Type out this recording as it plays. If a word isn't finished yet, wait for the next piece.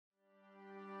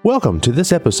Welcome to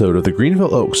this episode of the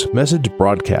Greenville Oaks Message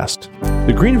Broadcast.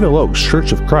 The Greenville Oaks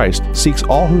Church of Christ seeks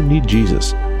all who need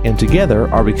Jesus, and together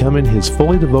are becoming His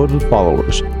fully devoted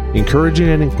followers, encouraging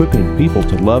and equipping people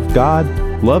to love God,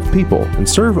 love people, and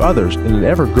serve others in an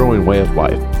ever-growing way of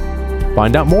life.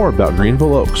 Find out more about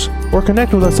Greenville Oaks, or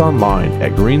connect with us online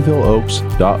at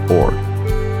greenvilleoaks.org.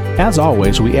 As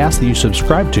always, we ask that you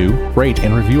subscribe to, rate,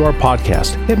 and review our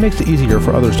podcast. It makes it easier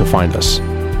for others to find us.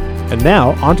 And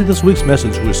now, on to this week's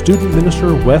message with student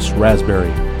minister Wes Raspberry.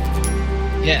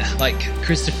 Yeah, like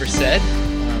Christopher said,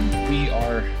 we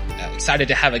are excited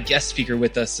to have a guest speaker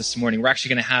with us this morning. We're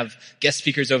actually going to have guest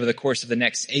speakers over the course of the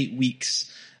next 8 weeks.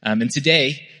 And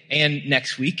today and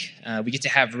next week, we get to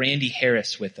have Randy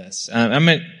Harris with us. I'm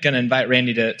going to invite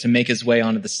Randy to make his way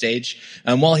onto the stage.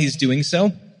 While he's doing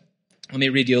so, let me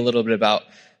read you a little bit about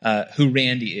who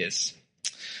Randy is.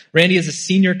 Randy is a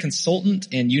senior consultant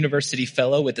and university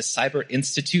fellow with the Cyber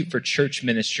Institute for Church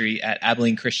Ministry at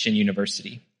Abilene Christian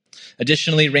University.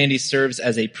 Additionally, Randy serves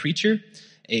as a preacher,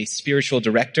 a spiritual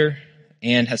director,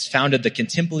 and has founded the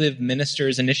Contemplative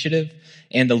Ministers Initiative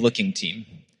and the Looking Team.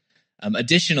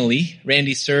 Additionally,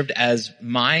 Randy served as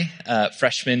my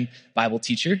freshman Bible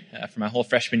teacher for my whole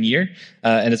freshman year,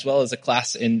 and as well as a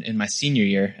class in my senior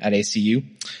year at ACU.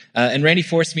 And Randy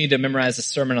forced me to memorize the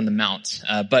Sermon on the Mount,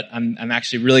 but I'm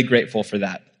actually really grateful for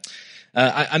that.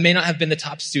 I may not have been the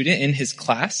top student in his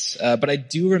class, but I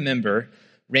do remember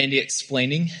Randy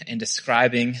explaining and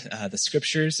describing the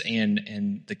scriptures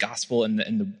and the gospel and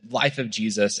the life of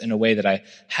Jesus in a way that I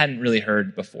hadn't really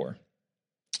heard before.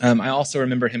 I also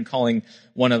remember him calling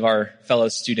one of our fellow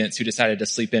students who decided to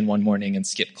sleep in one morning and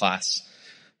skip class.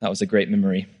 That was a great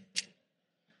memory.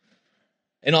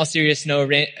 In all seriousness,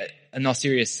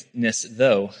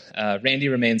 though, Randy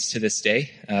remains to this day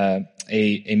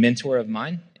a mentor of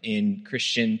mine in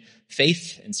Christian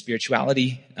faith and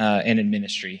spirituality and in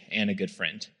ministry, and a good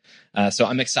friend. So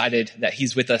I'm excited that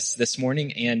he's with us this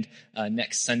morning and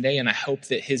next Sunday, and I hope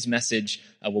that his message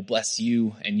will bless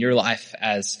you and your life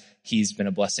as he's been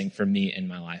a blessing for me in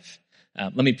my life.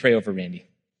 Let me pray over Randy.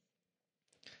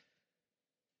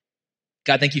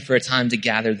 God, thank you for a time to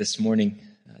gather this morning,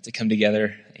 to come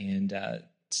together and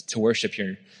to worship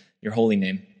your holy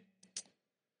name.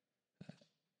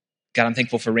 God, I'm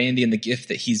thankful for Randy and the gift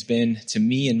that he's been to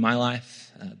me in my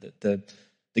life, the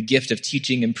gift of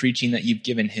teaching and preaching that you've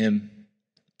given him.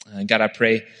 God, I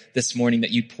pray this morning that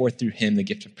you'd pour through him the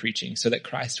gift of preaching so that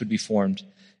Christ would be formed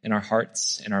in our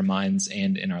hearts, in our minds,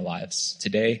 and in our lives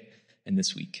today and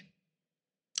this week.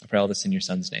 I pray all this in your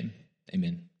Son's name.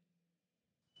 Amen.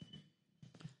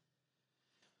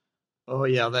 Oh,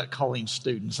 yeah, that calling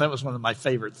students. That was one of my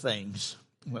favorite things.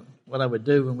 What I would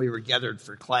do when we were gathered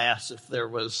for class, if there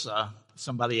was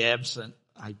somebody absent,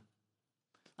 I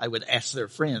would ask their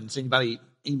friends, anybody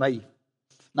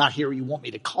not here you want me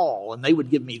to call? And they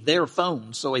would give me their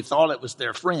phone, so they thought it was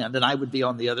their friend, and I would be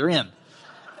on the other end.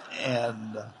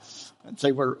 And I'd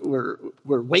say, we're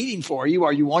waiting for you.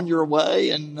 Are you on your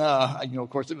way? And of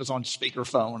course, it was on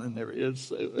speakerphone, and there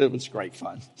is. It was great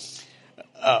fun.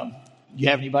 You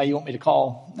have anybody you want me to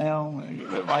call now?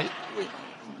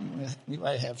 We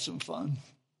might have some fun.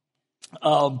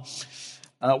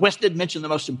 Wes did mention the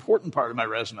most important part of my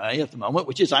resume at the moment,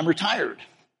 which is I'm retired.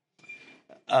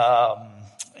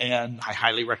 And I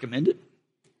highly recommend it.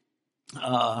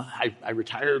 I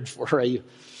retired for a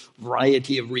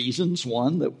variety of reasons.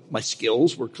 One, that my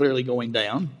skills were clearly going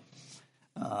down.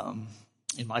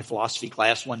 In my philosophy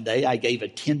class one day, I gave a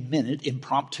 10-minute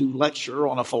impromptu lecture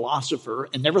on a philosopher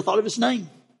and never thought of his name.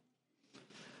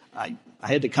 I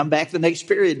had to come back the next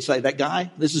period and say, that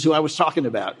guy, this is who I was talking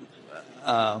about.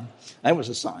 That was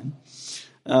a sign.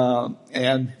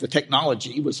 And the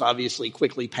technology was obviously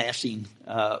quickly passing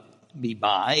me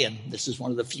by, and this is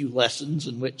one of the few lessons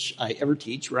in which I ever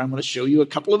teach where I'm going to show you a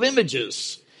couple of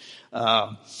images.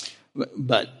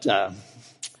 But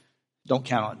don't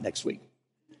count on it next week.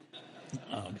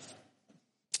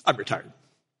 I'm retired.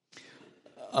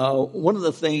 One of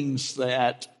the things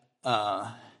that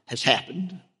has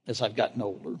happened as I've gotten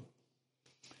older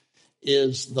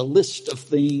is the list of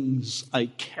things I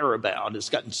care about has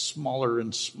gotten smaller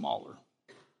and smaller.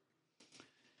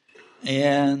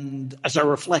 And as I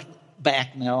reflect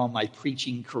back now on my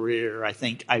preaching career, I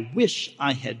think I wish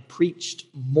I had preached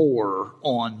more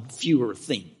on fewer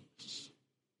things.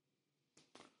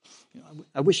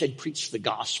 I wish I'd preached the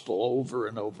gospel over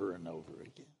and over and over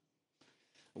again.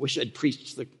 I wish I'd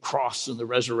preached the cross and the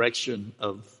resurrection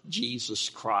of Jesus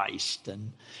Christ.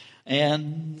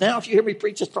 And now if you hear me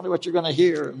preach, that's probably what you're going to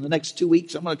hear. In the next 2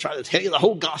 weeks, I'm going to try to tell you the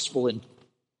whole gospel in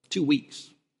 2 weeks.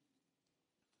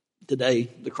 Today,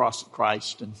 the cross of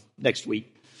Christ, and next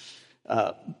week,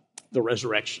 the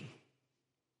resurrection.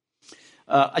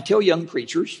 I tell young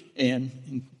preachers, and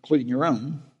including your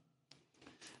own,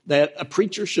 that a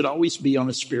preacher should always be on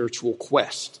a spiritual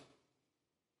quest.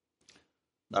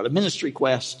 Not a ministry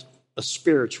quest, a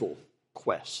spiritual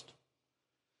quest.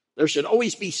 There should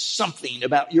always be something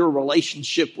about your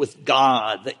relationship with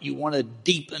God that you want to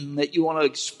deepen, that you want to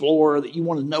explore, that you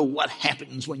want to know what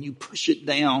happens when you push it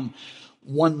down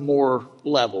one more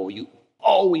level. You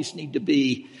always need to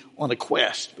be on a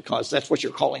quest, because that's what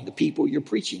you're calling the people you're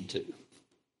preaching to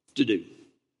do,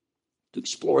 to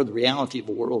explore the reality of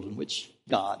a world in which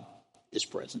God is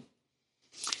present.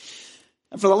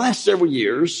 And for the last several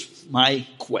years, my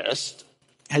quest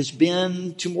has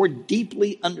been to more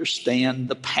deeply understand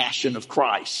the passion of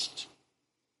Christ,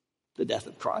 the death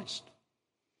of Christ.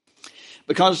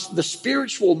 Because the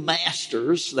spiritual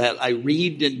masters that I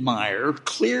read and admire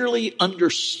clearly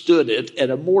understood it at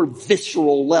a more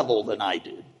visceral level than I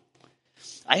did.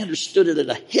 I understood it at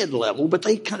a head level, but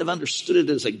they kind of understood it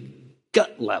as a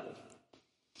gut level.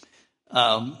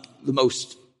 The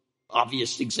most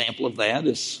obvious example of that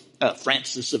is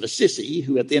Francis of Assisi,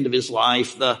 who at the end of his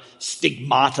life, the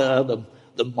stigmata,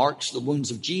 the marks, the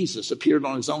wounds of Jesus appeared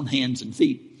on his own hands and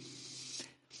feet.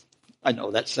 I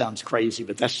know that sounds crazy,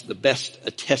 but that's the best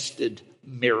attested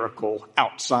miracle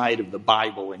outside of the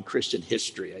Bible in Christian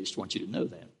history. I just want you to know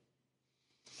that.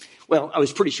 Well, I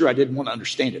was pretty sure I didn't want to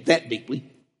understand it that deeply.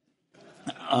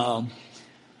 But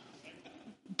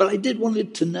I did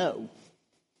wanted to know.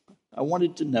 I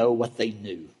wanted to know what they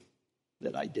knew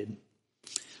that I didn't.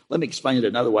 Let me explain it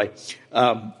another way.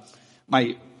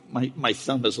 My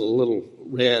thumb is a little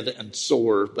red and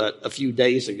sore, but a few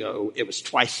days ago, it was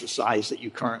twice the size that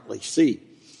you currently see.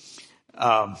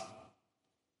 I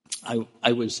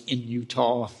was in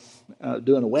Utah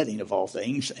doing a wedding of all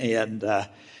things, and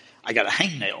I got a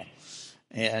hangnail.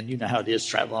 And you know how it is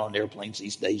traveling on airplanes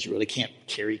these days. You really can't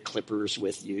carry clippers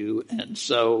with you. And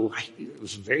so it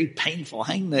was a very painful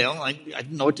hangnail. I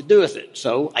didn't know what to do with it.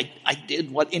 So I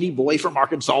did what any boy from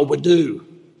Arkansas would do.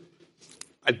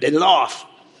 I bit it off.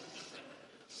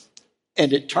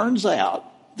 And it turns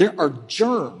out there are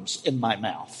germs in my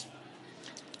mouth.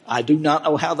 I do not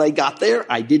know how they got there.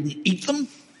 I didn't eat them,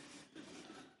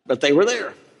 but they were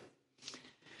there.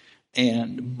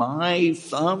 And my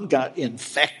thumb got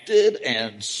infected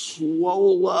and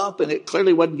swole up, and it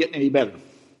clearly wasn't getting any better.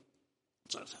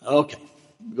 So I said, okay,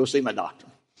 go see my doctor.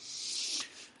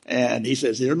 And he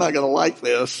says, you're not going to like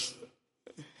this.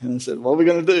 And I said, what are we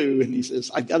going to do? And he says,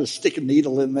 I've got to stick a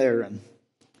needle in there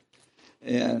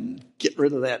and get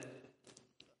rid of that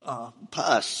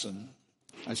pus. And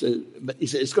I said, but he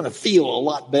said, it's going to feel a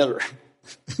lot better.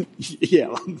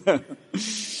 Yeah.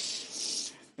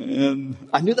 And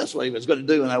I knew that's what he was going to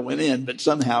do, and I went in, but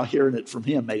somehow hearing it from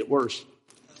him made it worse.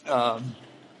 I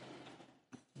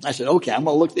said, okay, I'm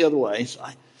going to look the other way. So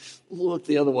I look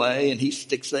the other way, and he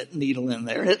sticks that needle in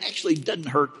there. It actually doesn't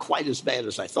hurt quite as bad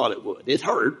as I thought it would. It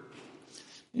hurt.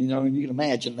 You know, and you can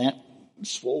imagine that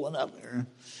swollen up there.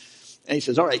 And he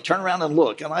says, all right, turn around and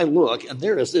look. And I look, and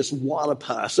there is this wad of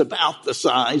pus about the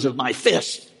size of my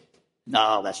fist.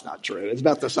 No, that's not true. It's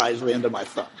about the size of the end of my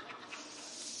thumb.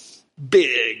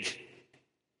 Big.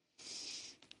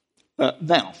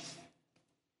 Now,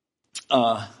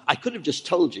 I could have just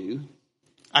told you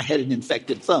I had an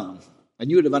infected thumb, and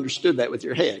you would have understood that with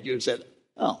your head. You would have said,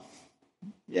 oh,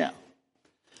 yeah.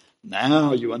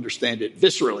 Now you understand it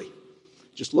viscerally.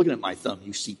 Just looking at my thumb,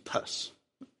 you see pus.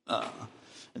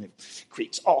 And it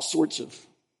creates all sorts of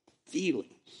feelings.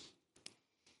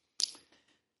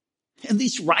 And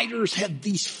these writers had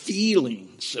these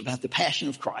feelings about the passion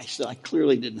of Christ that I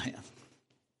clearly didn't have.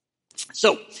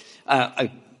 So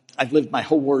I've lived my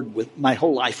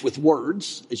whole life with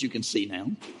words, as you can see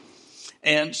now.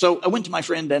 And so I went to my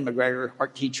friend Dan McGregor,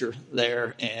 art teacher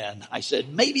there, and I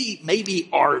said, maybe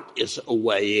art is a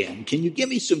way in. Can you give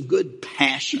me some good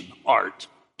passion art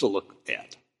to look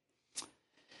at?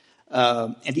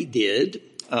 And he did.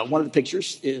 One of the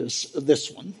pictures is this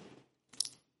one.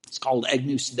 It's called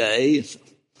Agnus Dei. It's a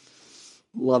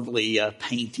lovely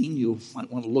painting. You might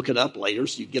want to look it up later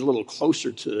so you get a little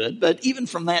closer to it. But even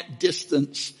from that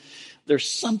distance,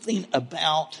 there's something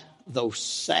about those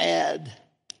sad,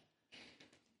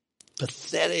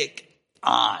 pathetic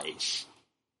eyes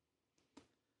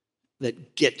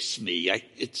that gets me.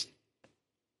 It's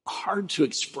hard to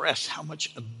express how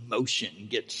much emotion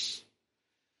gets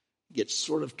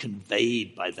sort of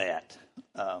conveyed by that.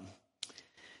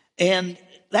 And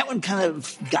that one kind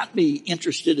of got me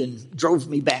interested and drove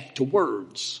me back to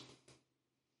words.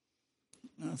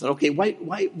 I thought, okay, why,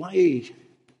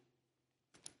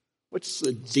 what's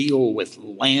the deal with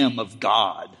Lamb of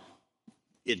God?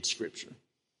 in Scripture.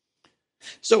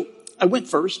 So I went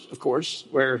first, of course,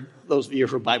 where those of you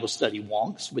who are Bible study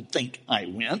wonks would think I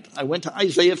went. I went to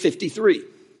Isaiah 53,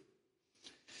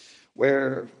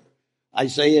 where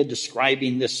Isaiah,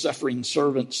 describing this suffering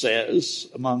servant, says,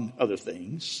 among other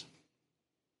things,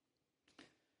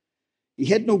 he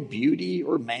had no beauty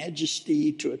or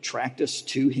majesty to attract us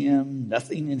to him,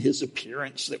 nothing in his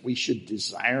appearance that we should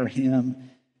desire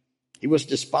him. He was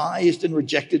despised and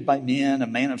rejected by men, a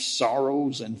man of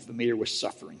sorrows and familiar with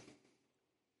suffering.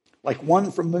 Like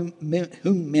one from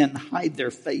whom men hide their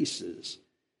faces,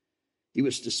 he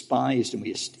was despised and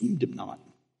we esteemed him not.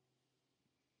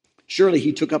 Surely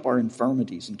he took up our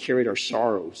infirmities and carried our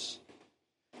sorrows.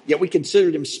 Yet we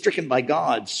considered him stricken by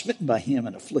God, smitten by him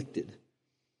and afflicted.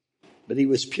 But he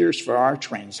was pierced for our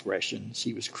transgressions.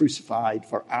 He was crucified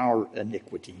for our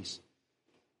iniquities.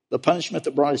 The punishment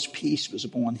that brought us peace was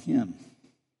upon him.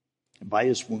 And by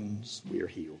his wounds we are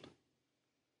healed.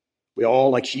 We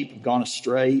all, like sheep, have gone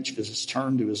astray. Each of us has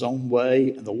turned to his own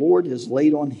way. And the Lord has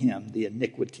laid on him the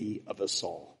iniquity of us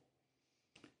all.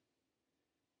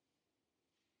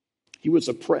 He was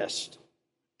oppressed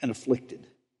and afflicted,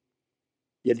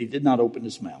 yet he did not open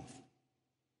his mouth.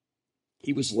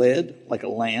 He was led like a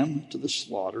lamb to the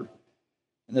slaughter,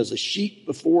 and as a sheep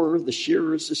before the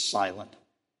shearers is silent,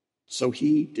 so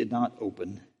he did not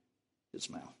open his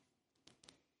mouth.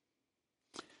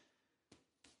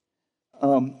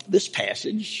 This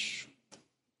passage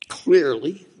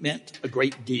clearly meant a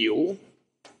great deal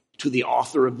to the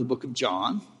author of the book of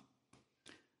John.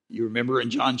 You remember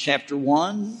in John chapter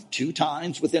 1, 2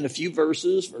 times within a few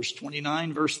verses, verse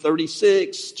 29, verse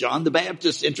 36, John the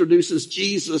Baptist introduces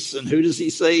Jesus, and who does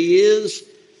he say he is?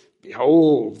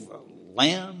 Behold, the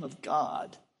Lamb of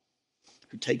God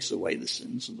who takes away the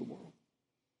sins of the world.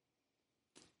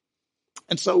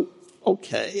 And so,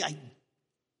 okay, I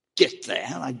get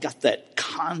that. I got that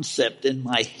concept in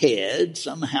my head.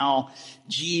 Somehow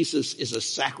Jesus is a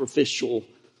sacrificial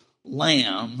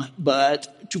lamb,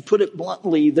 but to put it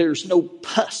bluntly, there's no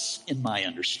pus in my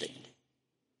understanding.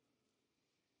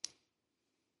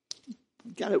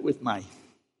 Got it with my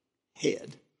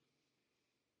head.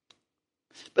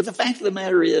 But the fact of the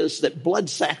matter is that blood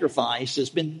sacrifice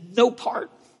has been no part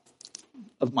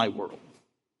of my world.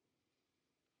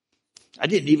 I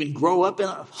didn't even grow up in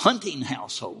a hunting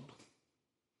household.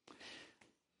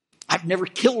 I've never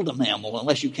killed a mammal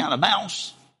unless you count a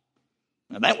mouse.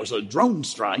 Now, that was a drone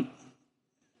strike.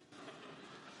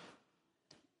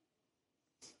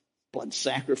 Blood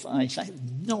sacrifice, I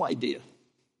have no idea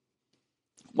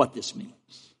what this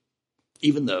means.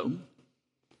 Even though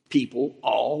people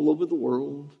all over the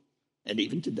world, and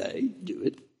even today, do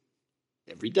it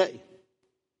every day.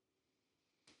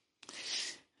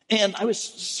 And I was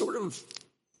sort of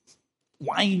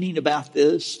whining about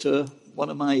this to one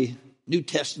of my New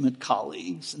Testament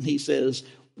colleagues, and he says,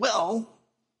 well,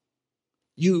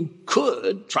 you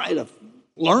could try to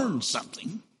learn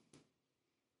something,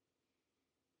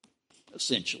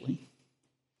 essentially.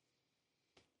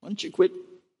 Why don't you quit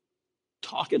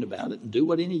talking about it and do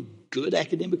what any good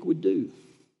academic would do?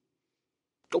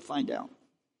 Go find out.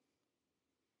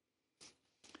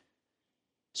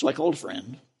 So I called a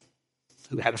friend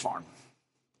who had a farm.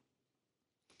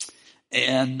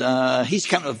 And he's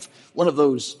kind of one of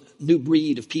those new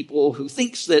breed of people who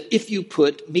thinks that if you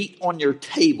put meat on your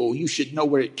table, you should know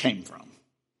where it came from.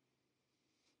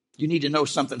 You need to know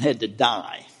something had to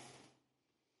die.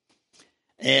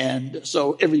 And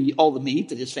so all the meat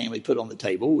that his family put on the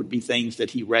table would be things that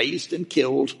he raised and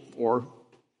killed or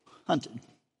hunted.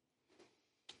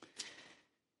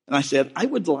 And I said, I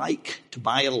would like to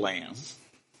buy a lamb,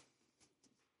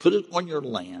 put it on your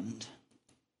land,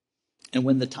 and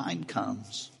when the time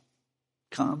comes,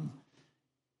 come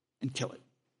and kill it.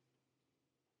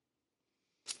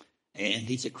 And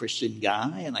he's a Christian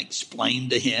guy, and I explained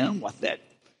to him what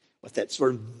that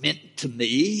sort of meant to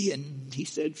me, and he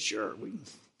said, sure, we can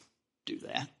do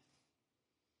that.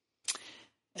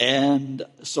 And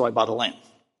so I bought a lamb.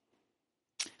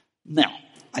 Now,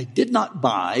 I did not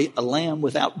buy a lamb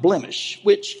without blemish,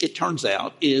 which it turns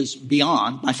out is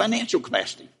beyond my financial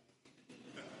capacity.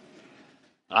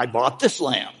 I bought this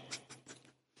lamb,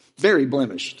 very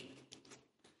blemished.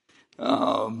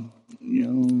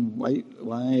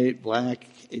 White, black.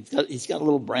 He's got a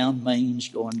little brown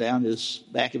mange going down his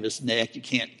back of his neck. You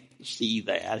can't see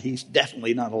that. He's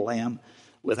definitely not a lamb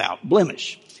without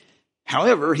blemish.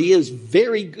 However, he is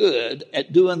very good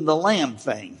at doing the lamb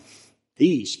thing.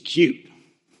 He's cute.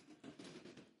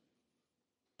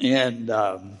 And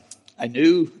I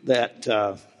knew that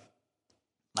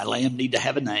my lamb needed to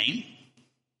have a name.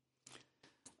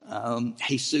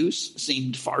 Jesus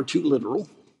seemed far too literal.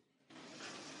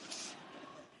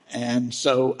 And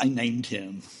so I named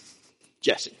him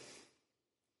Jesse.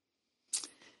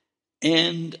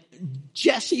 And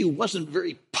Jesse wasn't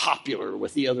very popular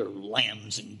with the other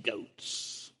lambs and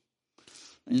goats.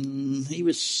 And he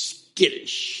was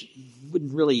skittish,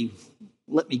 wouldn't really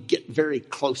let me get very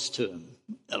close to him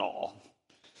at all.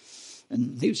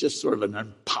 And he was just sort of an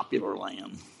unpopular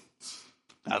lamb.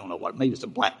 I don't know what, maybe it's a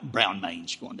brown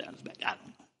mange going down his back. I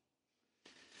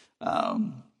don't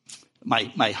know.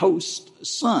 My host's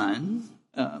son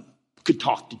could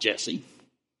talk to Jesse.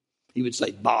 He would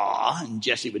say, "Bah," and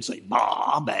Jesse would say,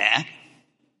 "Bah," back.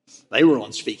 They were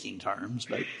on speaking terms,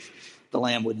 but the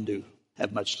lamb wouldn't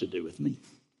have much to do with me.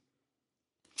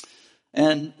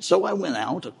 And so I went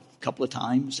out a couple of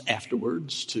times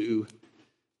afterwards to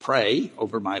pray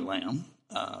over my lamb,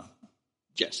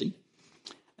 Jesse.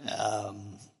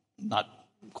 Not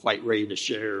quite ready to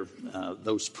share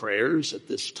those prayers at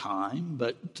this time,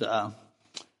 but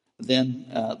then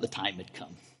the time had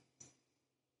come.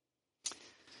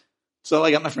 So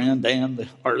I got my friend Dan, the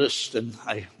artist, and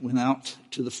I went out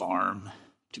to the farm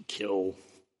to kill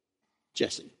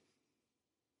Jesse,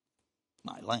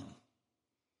 my lamb.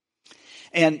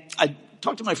 And I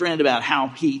talked to my friend about how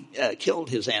he killed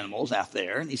his animals out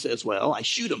there, and he says, "Well, I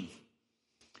shoot them."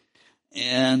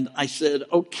 And I said,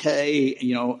 "Okay,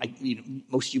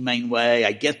 most humane way,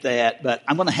 I get that, but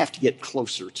I'm going to have to get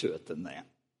closer to it than that."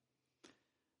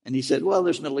 And he said, "Well,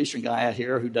 there's a Middle Eastern guy out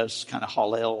here who does kind of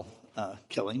halal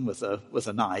killing with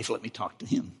a knife. Let me talk to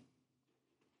him."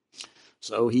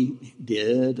 So he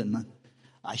did, and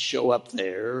I show up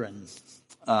there, and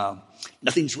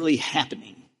nothing's really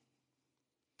happening.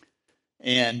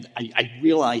 And I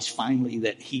realize finally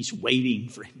that he's waiting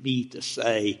for me to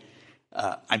say,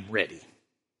 "I'm ready."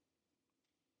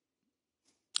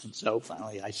 And so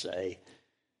finally I say,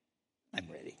 "I'm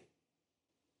ready."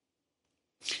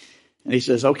 And he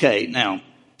says, "Okay, now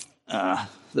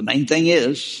the main thing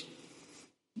is,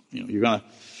 you're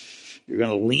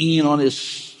gonna lean on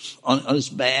his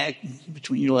back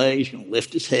between your legs. You're gonna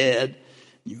lift his head.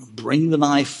 You're gonna bring the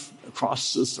knife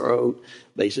across his throat."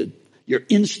 They said, "Your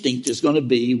instinct is going to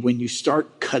be when you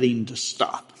start cutting to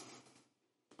stop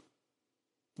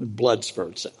when blood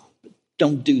spurts out. But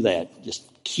don't do that. Just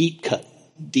keep cutting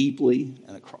deeply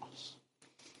and across."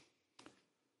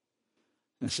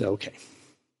 And I said, "Okay.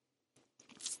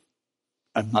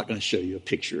 I'm not going to show you a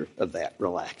picture of that.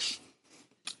 Relax.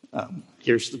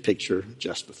 Here's the picture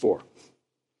just before."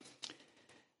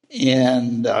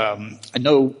 And I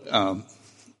know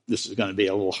this is going to be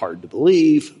a little hard to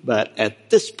believe, but at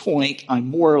this point, I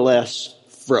more or less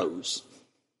froze.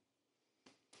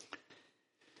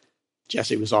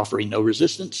 Jesse was offering no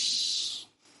resistance.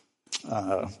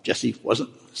 Jesse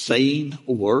wasn't saying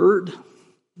a word,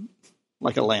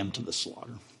 like a lamb to the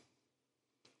slaughter.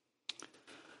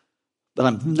 But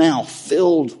I'm now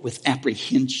filled with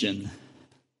apprehension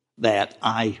that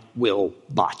I will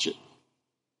botch it.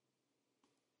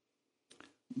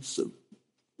 It's a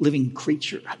living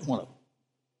creature. I don't want to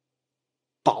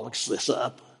bollocks this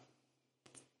up.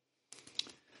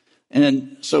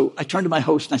 And so I turned to my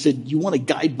host and I said, "You want to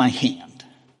guide my hand?"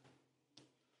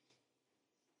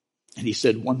 And he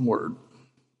said one word: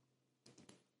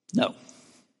 "No."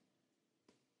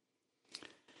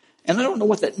 And I don't know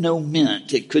what that no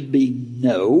meant. It could be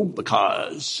no,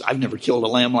 because I've never killed a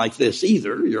lamb like this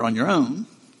either. You're on your own.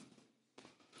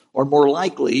 Or more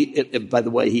likely, by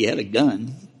the way, he had a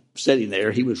gun sitting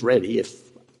there. He was ready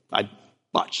if I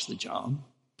botched the job.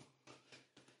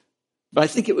 But I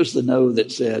think it was the no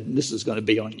that said, "This is going to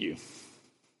be on you.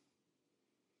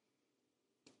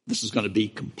 This is going to be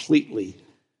completely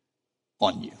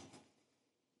on you."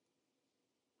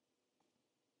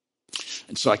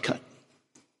 And so I cut.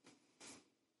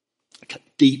 I cut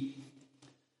deep,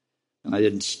 and I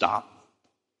didn't stop.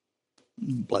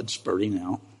 Blood spurting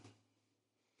out.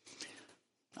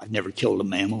 I've never killed a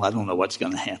mammal. I don't know what's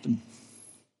going to happen.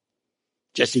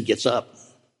 Jesse gets up.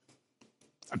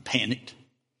 I'm panicked.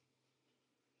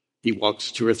 He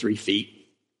walks 2 or 3 feet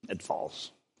and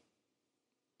falls.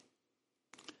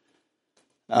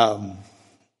 Part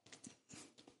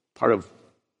of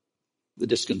the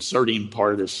disconcerting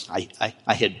part is I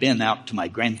had been out to my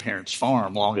grandparents'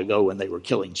 farm long ago when they were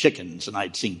killing chickens, and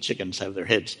I'd seen chickens have their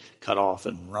heads cut off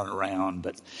and run around,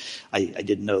 but I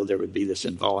didn't know there would be this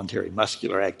involuntary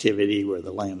muscular activity where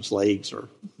the lamb's legs are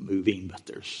moving, but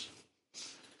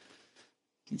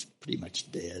he's pretty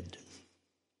much dead.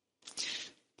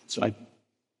 So I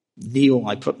kneel,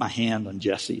 I put my hand on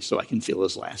Jesse so I can feel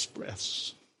his last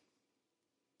breaths.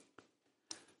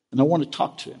 And I want to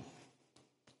talk to him.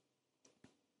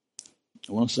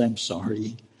 I want to say I'm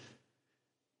sorry.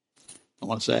 I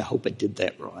want to say I hope I did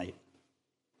that right.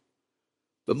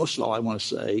 But most of all, I want to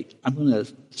say, I'm going to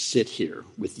sit here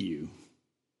with you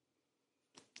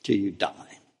till you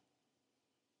die,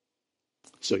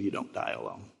 so you don't die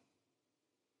alone.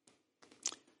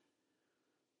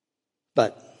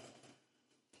 But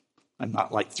I'm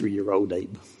not like 3-year-old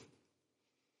Abe,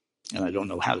 and I don't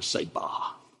know how to say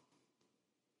bah.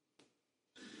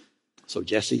 So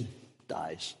Jesse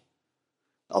dies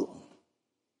alone.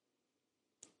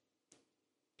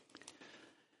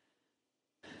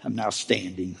 I'm now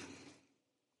standing.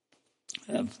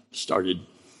 I've started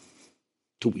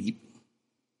to weep.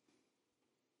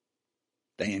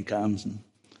 Dan comes and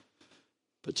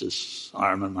puts his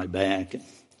arm on my back.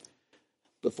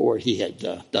 Before he had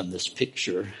done this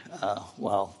picture,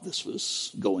 while this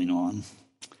was going on,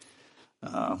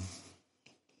 that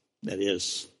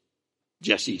is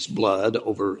Jesse's blood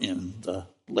over in the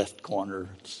left corner,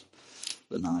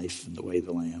 the knife and the way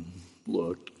the lamb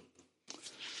looked.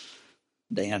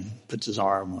 Dan puts his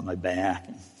arm on my back.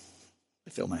 I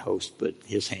feel my host put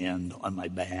his hand on my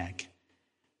back.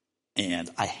 And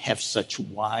I have such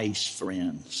wise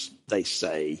friends. They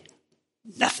say,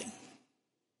 nothing.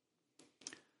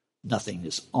 Nothing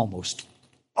is almost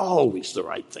always the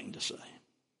right thing to say.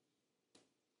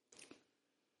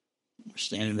 We're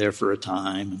standing there for a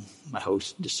time, and my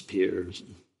host disappears.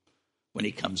 And when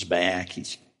he comes back,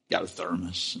 he's got a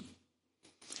thermos.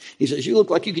 He says, "You look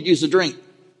like you could use a drink."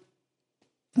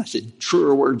 I said,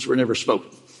 "Truer words were never spoken."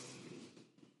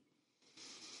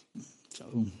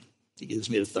 So he gives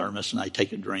me the thermos, and I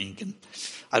take a drink, and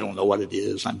I don't know what it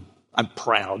is. I'm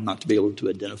proud not to be able to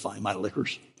identify my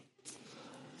liquors.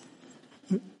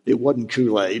 It wasn't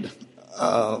Kool-Aid.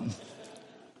 And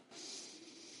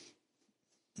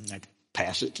I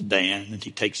pass it to Dan, and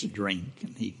he takes a drink,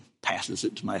 and he passes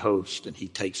it to my host, and he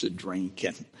takes a drink,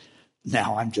 and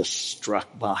now I'm just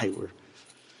struck by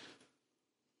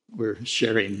we're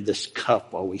sharing this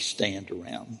cup while we stand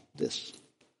around this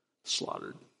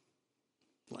slaughtered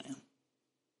lamb.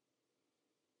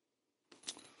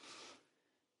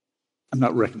 I'm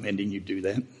not recommending you do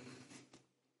that.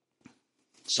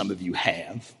 Some of you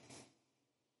have.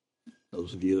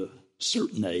 Those of you of a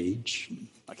certain age,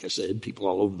 like I said, people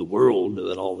all over the world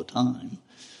do it all the time.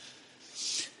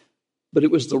 But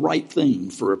it was the right thing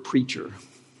for a preacher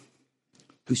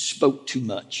who spoke too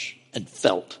much and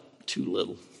felt too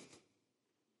little.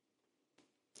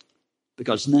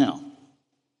 Because now,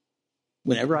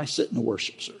 whenever I sit in a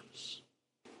worship service,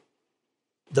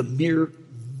 the mere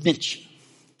mention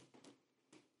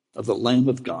of the Lamb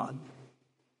of God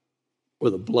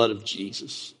or the blood of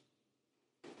Jesus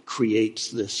creates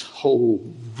this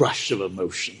whole rush of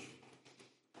emotion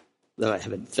that I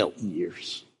haven't felt in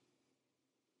years.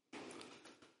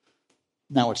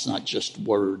 Now it's not just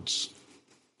words.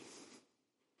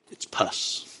 It's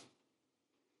pus.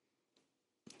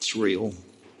 It's real.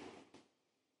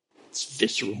 It's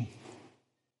visceral.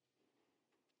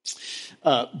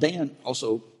 Dan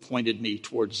also pointed me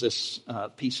towards this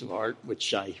piece of art,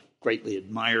 which I greatly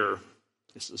admire.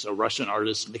 This is a Russian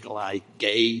artist, Nikolai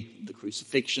Gay, The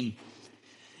Crucifixion.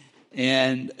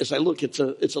 And as I look, it's a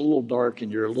little dark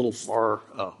and you're a little far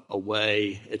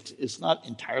away. It's not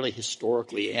entirely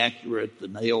historically accurate. The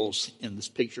nails in this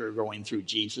picture are going through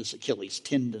Jesus' Achilles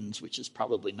tendons, which is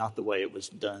probably not the way it was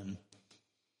done.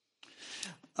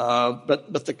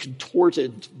 But the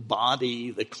contorted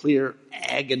body, the clear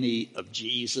agony of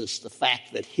Jesus, the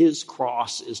fact that his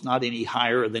cross is not any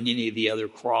higher than any of the other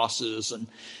crosses, and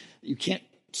you can't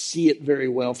see it very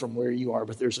well from where you are,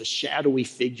 but there's a shadowy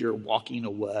figure walking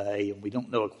away, and we don't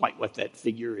know quite what that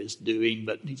figure is doing,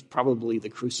 but he's probably the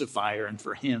crucifier, and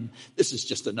for him, this is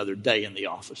just another day in the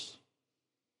office.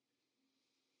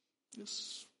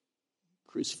 This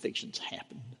crucifixion's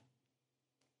happened.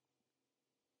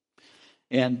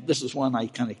 And this is one I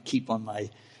kind of keep on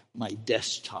my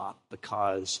desktop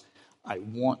because I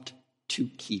want to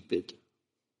keep it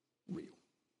real.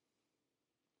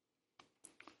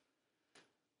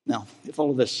 Now, if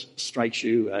all of this strikes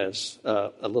you as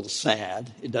a little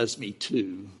sad, it does me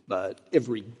too, but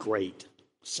every great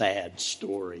sad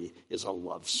story is a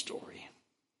love story.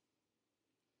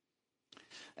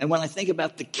 And when I think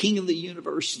about the King of the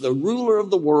universe, the ruler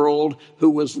of the world, who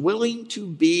was willing to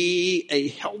be a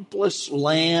helpless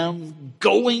lamb,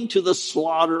 going to the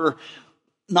slaughter,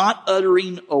 not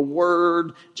uttering a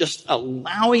word, just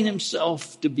allowing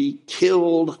himself to be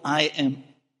killed, I am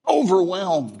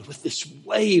overwhelmed with this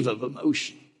wave of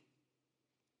emotion.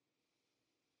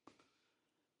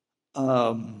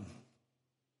 I'm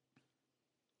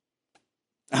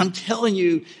telling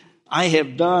you, I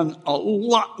have done a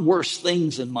lot worse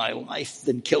things in my life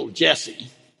than kill Jesse.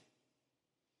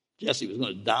 Jesse was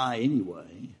going to die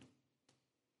anyway.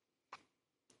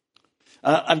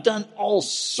 I've done all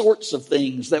sorts of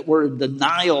things that were in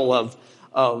denial of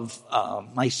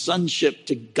my sonship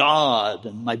to God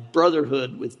and my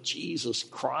brotherhood with Jesus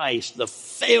Christ. The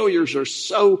failures are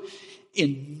so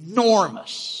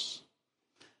enormous.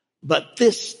 But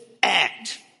this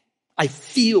act, I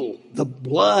feel the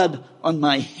blood on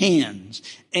my hands,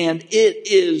 and it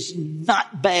is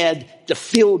not bad to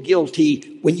feel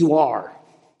guilty when you are.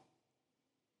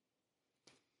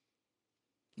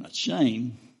 Not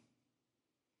shame,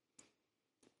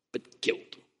 but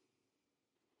guilt.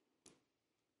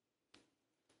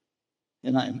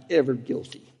 And I am ever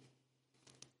guilty,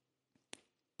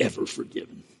 ever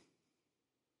forgiven.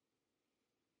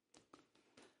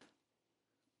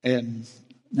 And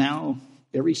now,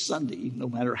 every Sunday, no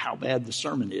matter how bad the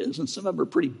sermon is, and some of them are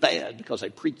pretty bad because I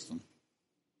preach them,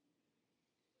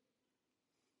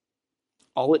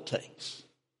 all it takes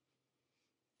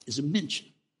is a mention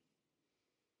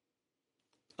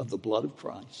of the blood of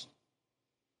Christ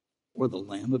or the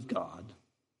Lamb of God,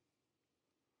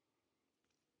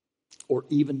 or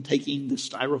even taking the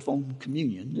styrofoam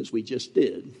communion as we just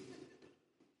did,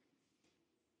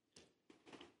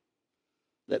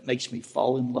 that makes me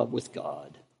fall in love with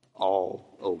God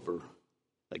all over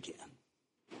again.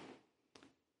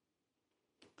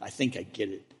 I think I get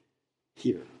it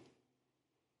here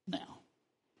now.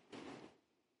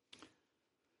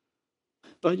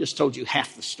 But I just told you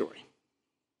half the story.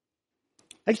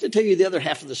 I have to tell you the other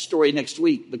half of the story next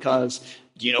week, because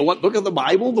do you know what book of the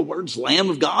Bible the words Lamb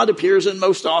of God appears in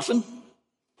most often?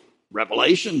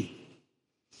 Revelation.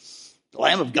 The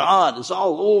Lamb of God is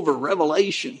all over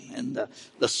Revelation. And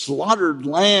the slaughtered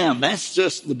lamb, that's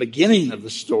just the beginning of the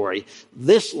story.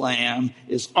 This lamb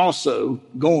is also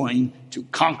going to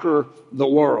conquer the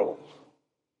world.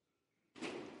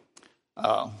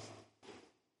 But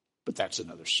that's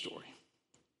another story.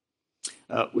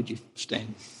 Would you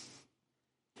stand?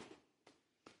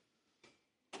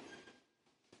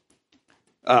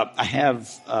 I have,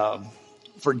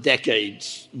 for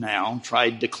decades now,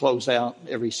 tried to close out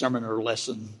every sermon or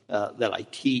lesson that I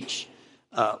teach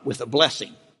with a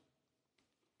blessing.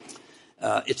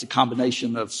 It's a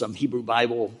combination of some Hebrew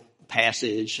Bible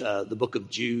passage, the book of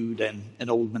Jude, and an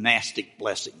old monastic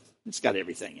blessing. It's got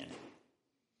everything in it.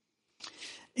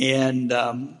 And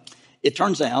it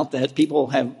turns out that people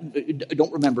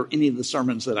don't remember any of the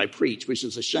sermons that I preach, which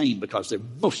is a shame because they're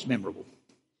most memorable.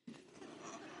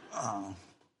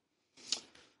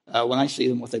 When I see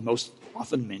them, what they most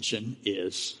often mention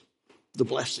is the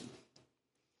blessing.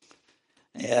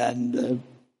 And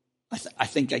I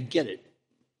think I get it.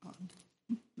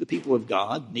 The people of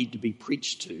God need to be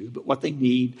preached to, but what they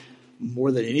need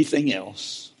more than anything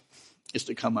else is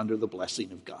to come under the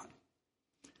blessing of God.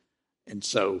 And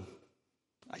so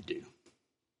I do.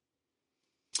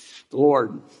 The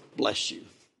Lord bless you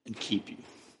and keep you.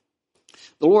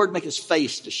 The Lord make his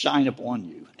face to shine upon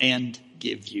you and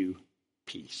give you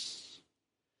peace.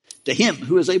 To him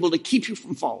who is able to keep you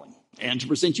from falling and to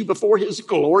present you before his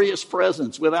glorious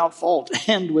presence without fault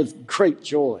and with great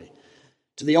joy.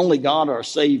 To the only God, our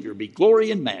Savior, be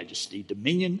glory and majesty,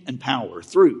 dominion and power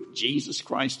through Jesus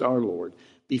Christ our Lord,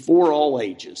 before all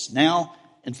ages, now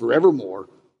and forevermore,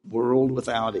 world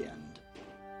without end.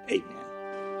 Amen.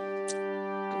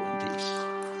 Go in peace.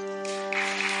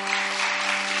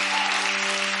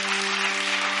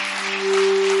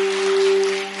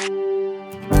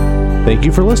 Thank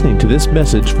you for listening to this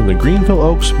message from the Greenville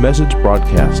Oaks Message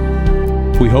Broadcast.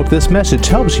 We hope this message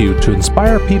helps you to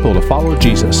inspire people to follow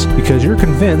Jesus, because you're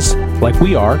convinced, like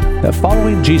we are, that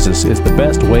following Jesus is the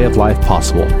best way of life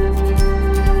possible.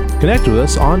 Connect with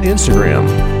us on Instagram.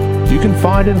 You can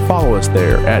find and follow us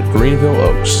there at Greenville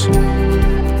Oaks.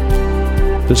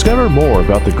 Discover more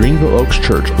about the Greenville Oaks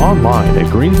Church online at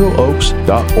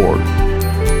greenvilleoaks.org.